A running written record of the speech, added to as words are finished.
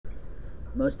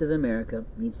Most of America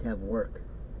needs to have work,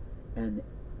 and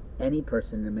any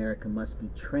person in America must be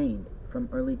trained from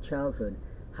early childhood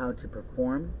how to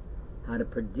perform, how to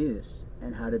produce,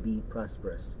 and how to be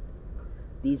prosperous.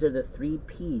 These are the 3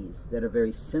 P's that are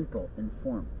very simple in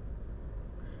form.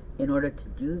 In order to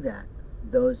do that,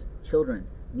 those children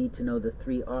need to know the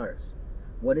 3 R's.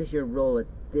 What is your role at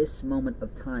this moment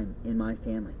of time in my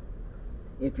family?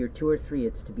 If you're 2 or 3,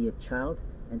 it's to be a child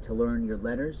and to learn your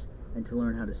letters and to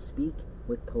learn how to speak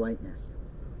with politeness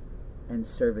and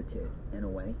servitude in a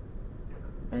way.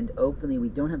 And openly, we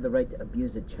don't have the right to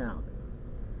abuse a child.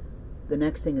 The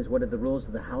next thing is, what are the rules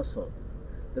of the household?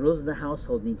 The rules of the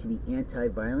household need to be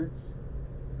anti-violence,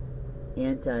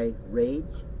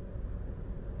 anti-rage,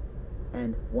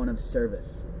 and one of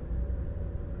service.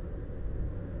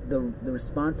 The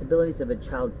responsibilities of a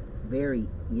child vary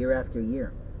year after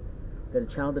year. That a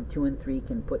child of 2 and 3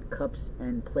 can put cups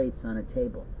and plates on a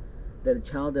table. That a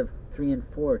child of 3 and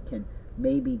 4 can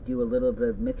maybe do a little bit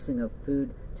of mixing of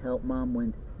food to help mom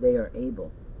when they are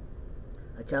able.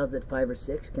 A child at 5 or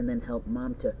 6 can then help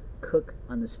mom to cook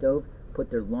on the stove, put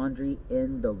their laundry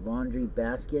in the laundry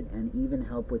basket, and even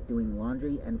help with doing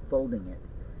laundry and folding it.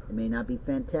 It may not be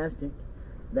fantastic.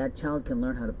 That child can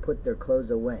learn how to put their clothes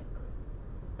away.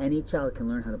 Any child can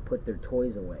learn how to put their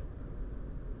toys away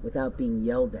without being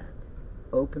yelled at.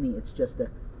 Openly, it's just a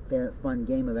fun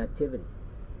game of activity.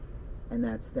 And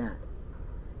that's that.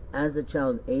 As the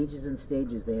child ages and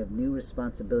stages, they have new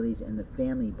responsibilities in the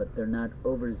family, but they're not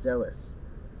overzealous.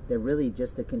 They're really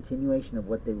just a continuation of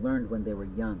what they learned when they were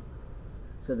young,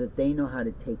 so that they know how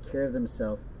to take care of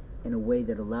themselves in a way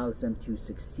that allows them to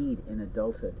succeed in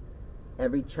adulthood.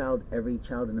 Every child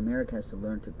in America has to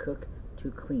learn to cook,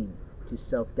 to clean, to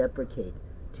self-deprecate,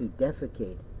 to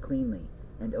defecate cleanly,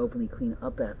 and openly clean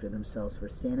up after themselves for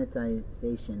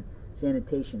sanitation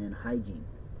and hygiene,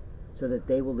 so that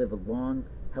they will live a long,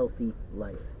 healthy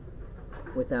life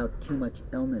without too much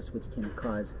illness, which can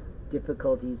cause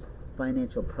difficulties,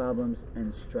 financial problems,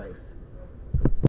 and strife.